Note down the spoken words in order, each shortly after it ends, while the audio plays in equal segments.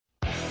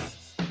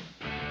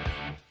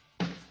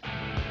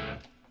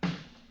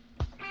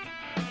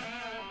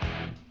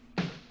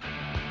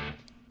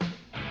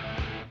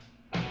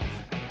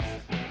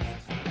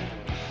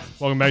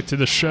Welcome back to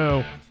the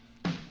show.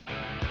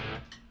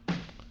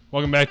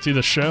 Nick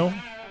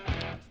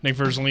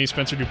Verzley,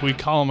 Spencer Dupuis,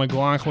 Colin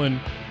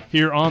McLaughlin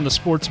here on the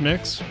Sports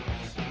Mix.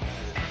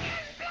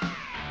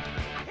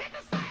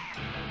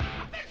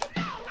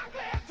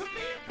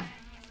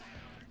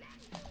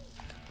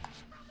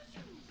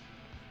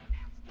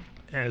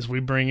 As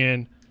we bring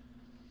in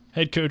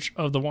head coach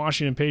of the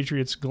Washington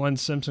Patriots, Glen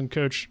Simpson.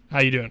 Coach,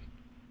 how you doing?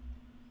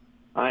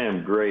 I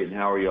am great, and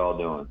how are y'all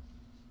doing?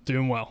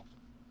 Doing well.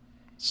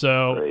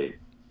 So, Great.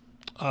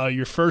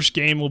 Your first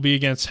game will be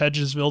against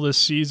Hedgesville this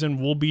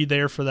season. We'll be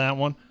there for that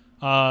one.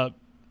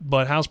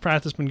 But how's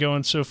practice been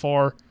going so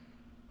far?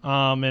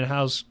 And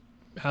how's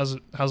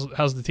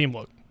the team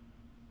look?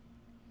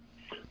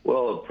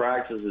 Well,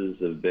 practices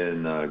have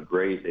been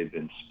great. They've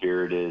been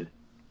spirited.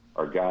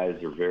 Our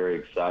guys are very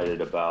excited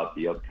about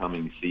the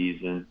upcoming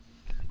season.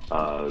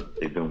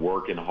 They've been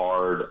working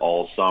hard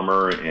all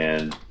summer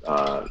and,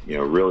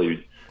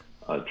 really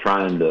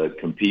trying to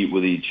compete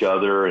with each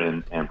other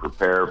and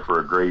prepare for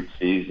a great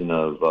season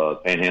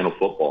of Panhandle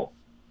football.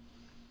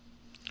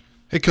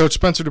 Hey, Coach,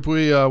 Spencer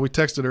Dupuis, we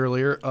texted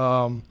earlier.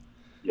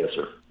 Yes,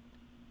 sir.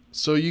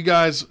 So you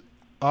guys,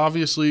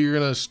 obviously, you're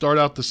going to start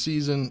out the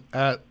season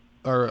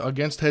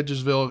against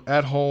Hedgesville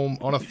at home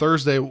on a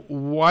Thursday.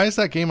 Why is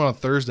that game on a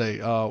Thursday?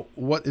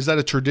 What is that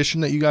a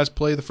tradition that you guys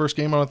play the first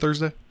game on a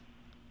Thursday?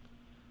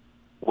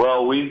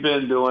 Well, we've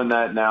been doing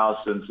that now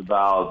since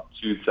about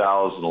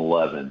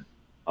 2011.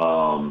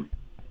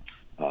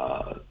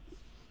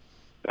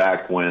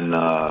 Back when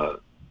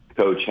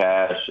Coach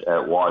Hash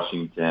at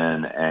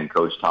Washington and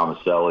Coach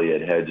Tomaselli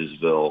at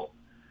Hedgesville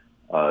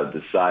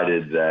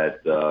decided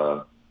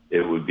that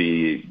it would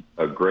be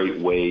a great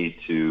way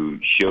to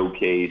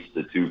showcase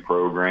the two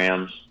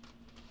programs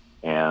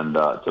and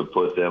to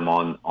put them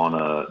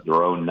on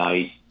their own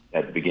night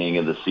at the beginning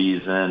of the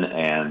season.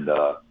 And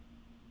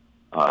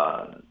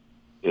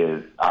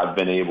I've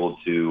been able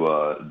to,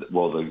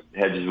 the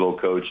Hedgesville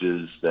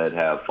coaches that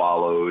have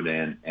followed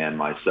and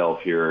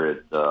myself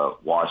here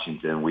at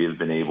Washington, we have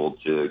been able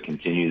to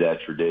continue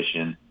that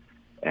tradition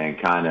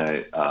and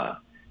kind of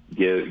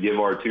give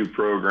our two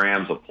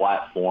programs a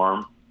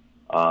platform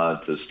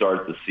to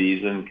start the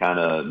season, kind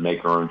of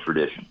make our own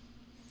tradition.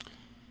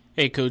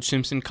 Hey, Coach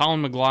Simpson.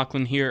 Colin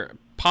McLaughlin here.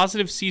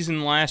 Positive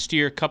season last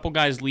year, a couple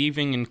guys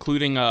leaving,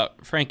 including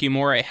Frankie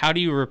Moore. How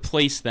do you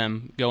replace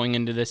them going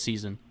into this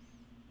season?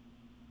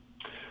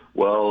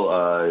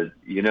 Well,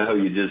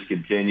 you just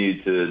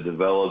continue to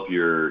develop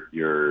your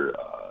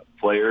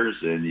players,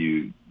 and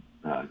you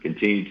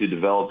continue to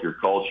develop your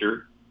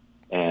culture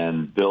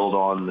and build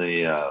on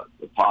the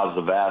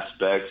positive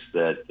aspects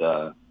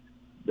that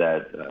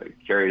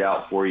carried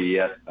out for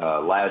you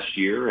last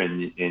year,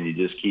 and you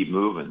just keep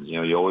moving.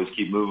 You always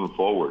keep moving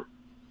forward.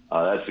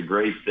 That's a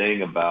great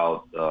thing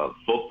about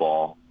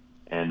football,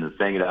 and the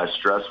thing that I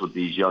stress with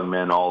these young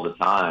men all the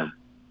time.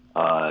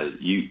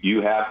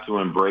 You have to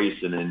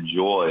embrace and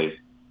enjoy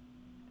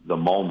the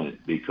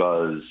moment,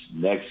 because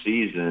next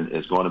season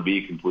is going to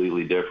be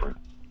completely different.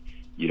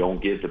 You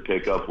don't get to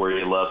pick up where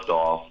you left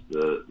off.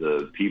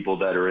 The people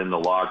that are in the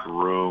locker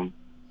room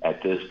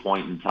at this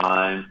point in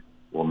time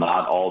will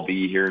not all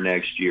be here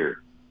next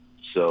year.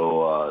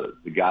 So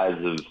the guys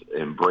have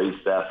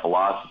embraced that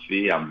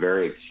philosophy. I'm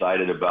very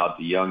excited about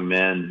the young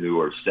men who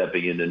are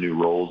stepping into new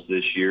roles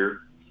this year,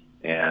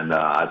 and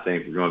I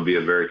think we're going to be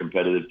a very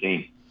competitive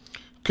team.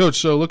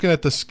 Coach, so looking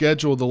at the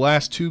schedule, the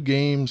last two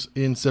games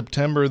in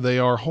September, they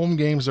are home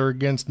games are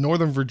against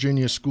Northern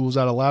Virginia schools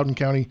out of Loudoun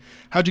County.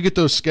 How'd you get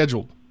those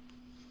scheduled?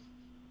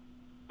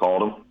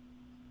 Called them.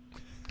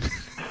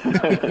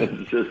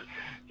 It's just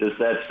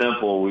that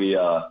simple. We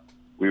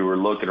were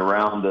looking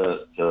around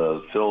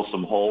to fill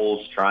some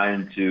holes,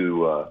 trying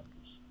to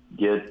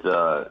get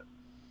a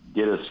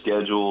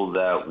schedule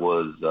that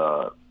was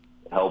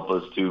help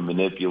us to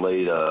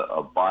manipulate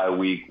a bye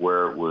week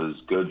where it was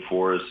good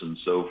for us and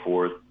so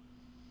forth.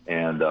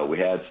 And we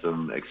had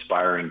some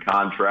expiring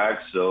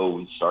contracts, so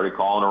we started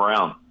calling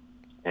around.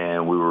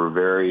 And we were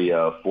very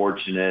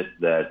fortunate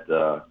that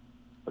a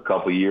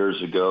couple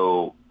years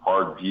ago,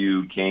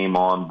 Parkview came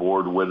on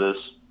board with us,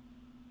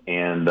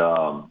 and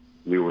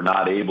we were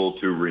not able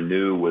to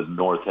renew with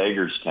North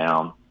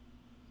Hagerstown,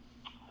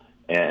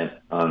 and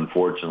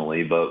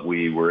unfortunately, but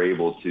we were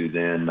able to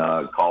then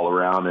call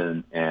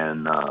around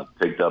and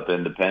picked up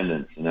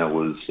Independence. And that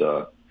was,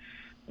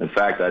 in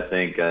fact, I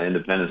think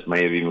Independence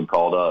may have even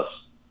called us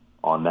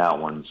on that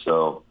one.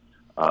 So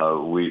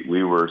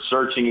we were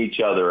searching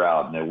each other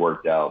out, and it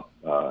worked out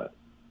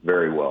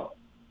very well.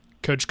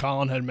 Coach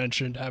Colin had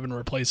mentioned having to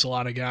replace a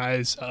lot of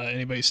guys.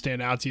 Anybody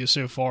stand out to you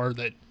so far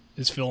that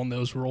is filling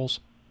those roles?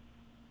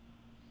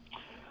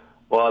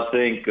 Well, I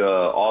think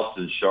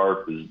Austin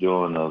Sharp is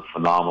doing a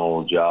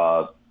phenomenal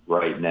job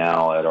right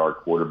now at our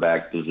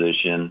quarterback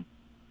position.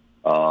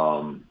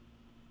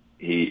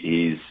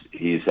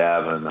 He's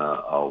having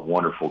a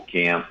wonderful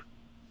camp.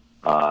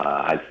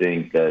 I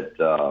think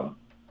that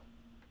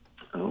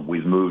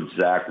we've moved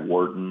Zach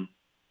Wharton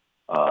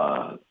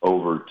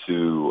over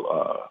to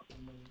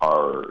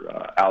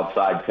our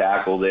outside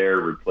tackle there,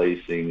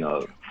 replacing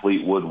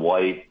Fleetwood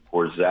White.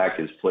 course, Zach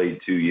has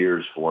played 2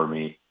 years for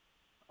me.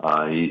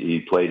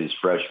 He played his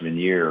freshman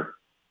year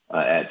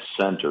at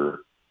center.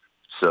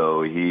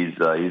 So he's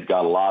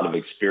got a lot of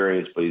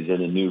experience, but he's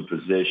in a new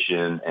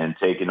position and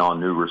taking on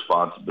new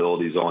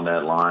responsibilities on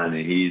that line.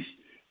 And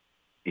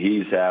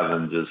he's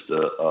having just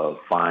a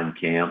fine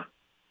camp.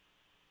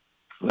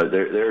 But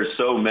there are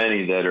so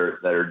many that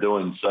are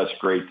doing such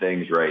great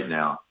things right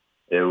now.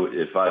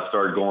 If I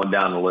start going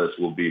down the list,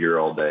 we'll be here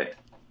all day.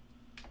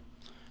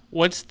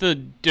 What's the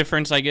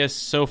difference, I guess,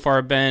 so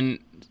far been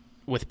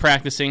with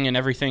practicing and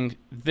everything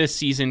this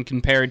season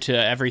compared to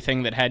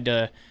everything that had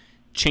to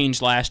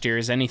change last year?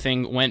 Has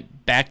anything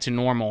went back to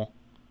normal,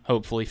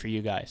 hopefully, for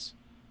you guys?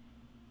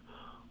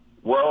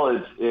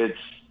 Well, it's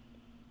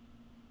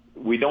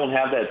we don't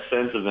have that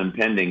sense of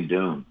impending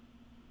doom,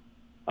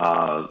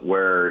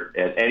 where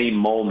at any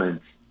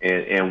moment,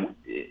 and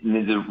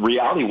the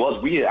reality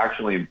was we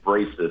actually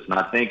embraced this, and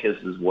I think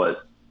this is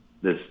what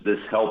this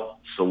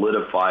helped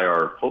solidify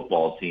our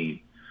football team,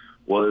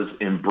 was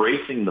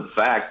embracing the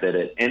fact that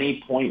at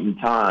any point in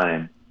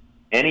time,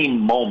 any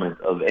moment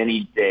of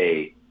any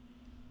day,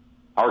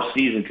 our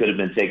season could have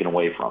been taken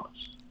away from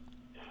us.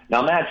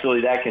 Now,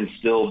 naturally, that can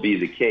still be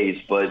the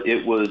case, but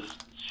it was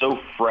so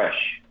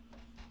fresh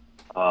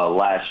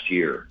last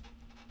year.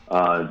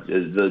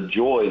 The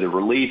joy, the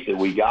relief that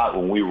we got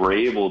when we were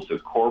able to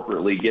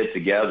corporately get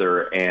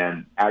together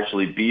and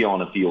actually be on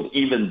the field,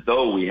 even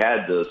though we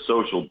had the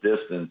social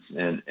distance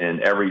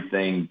and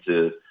everything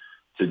to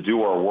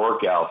do our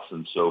workouts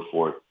and so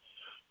forth.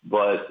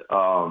 But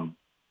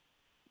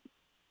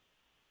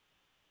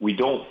we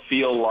don't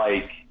feel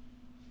like,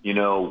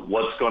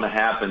 what's going to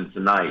happen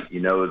tonight?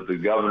 Is the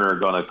governor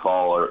going to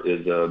call, or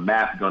is a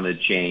map going to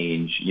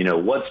change?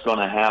 What's going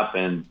to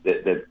happen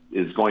that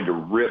is going to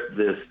rip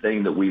this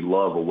thing that we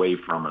love away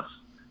from us?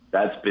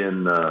 That's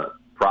been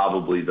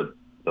probably the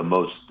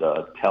most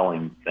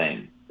telling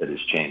thing that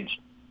has changed.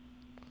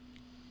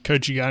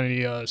 Coach, you got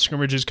any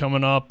scrimmages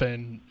coming up,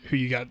 and who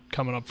you got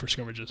coming up for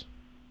scrimmages?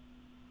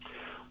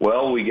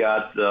 Well, we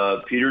got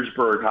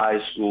Petersburg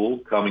High School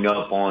coming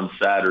up on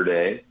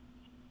Saturday,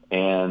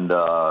 and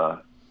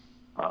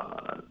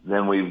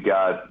then we've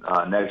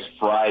got next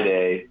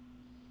Friday,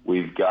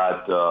 we've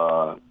got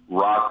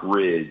Rock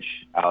Ridge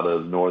out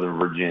of Northern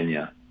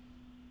Virginia.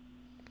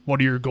 What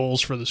are your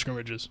goals for the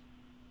scrimmages?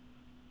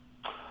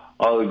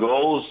 The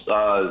goals,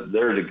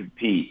 they're to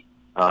compete.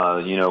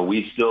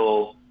 We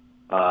still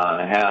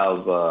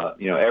have,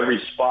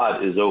 every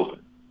spot is open.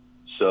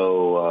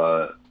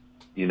 So,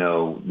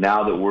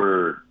 now that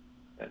we're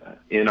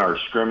in our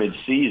scrimmage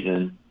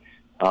season,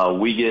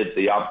 we get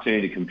the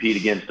opportunity to compete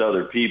against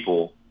other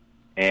people.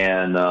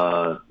 And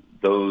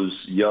those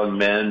young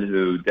men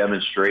who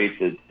demonstrate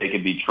that they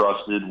can be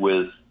trusted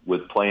with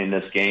playing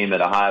this game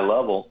at a high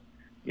level,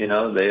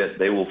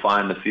 they will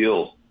find the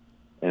field.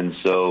 And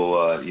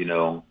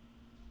so,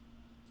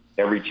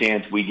 every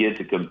chance we get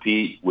to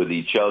compete with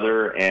each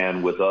other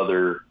and with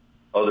other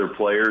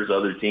players,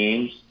 other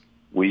teams,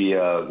 we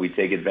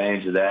take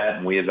advantage of that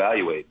and we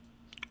evaluate.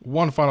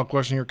 One final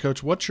question here,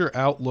 Coach. What's your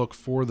outlook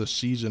for the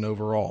season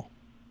overall?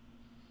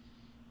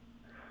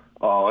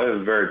 Oh, I have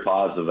a very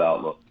positive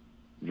outlook.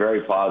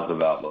 Very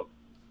positive outlook.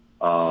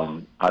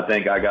 I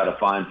think I got a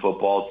fine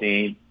football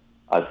team.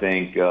 I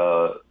think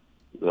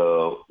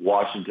the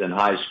Washington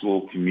High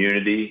School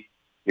community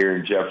here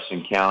in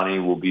Jefferson County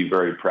will be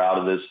very proud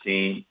of this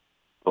team,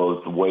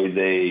 both the way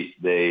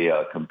they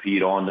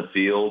compete on the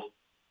field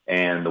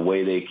and the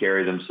way they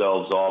carry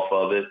themselves off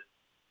of it.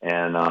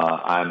 And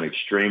I'm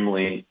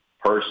extremely,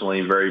 personally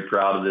very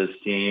proud of this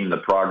team, the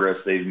progress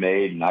they've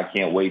made, and I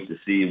can't wait to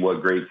see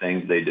what great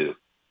things they do.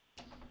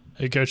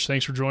 Hey, Coach,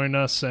 thanks for joining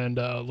us, and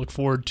look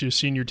forward to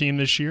seeing your team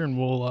this year, and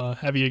we'll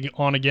have you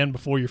on again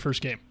before your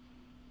first game.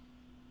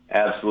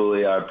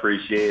 Absolutely. I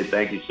appreciate it.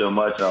 Thank you so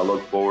much, and I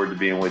look forward to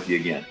being with you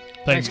again.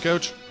 Thanks,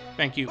 Coach.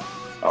 Thank you.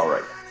 All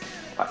right.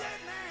 Bye.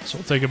 So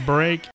we'll take a break.